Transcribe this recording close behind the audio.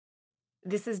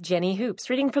This is Jenny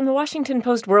Hoops reading from the Washington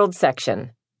Post World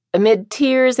section. Amid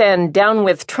tears and down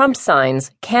with Trump signs,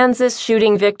 Kansas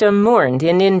shooting victim mourned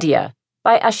in India,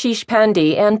 by Ashish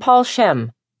Pandey and Paul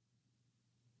Schemm.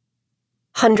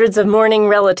 Hundreds of mourning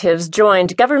relatives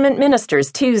joined government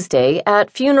ministers Tuesday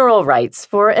at funeral rites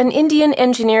for an Indian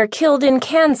engineer killed in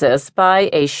Kansas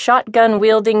by a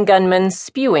shotgun-wielding gunman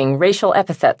spewing racial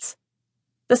epithets.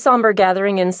 The somber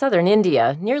gathering in southern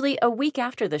India, nearly a week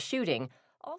after the shooting,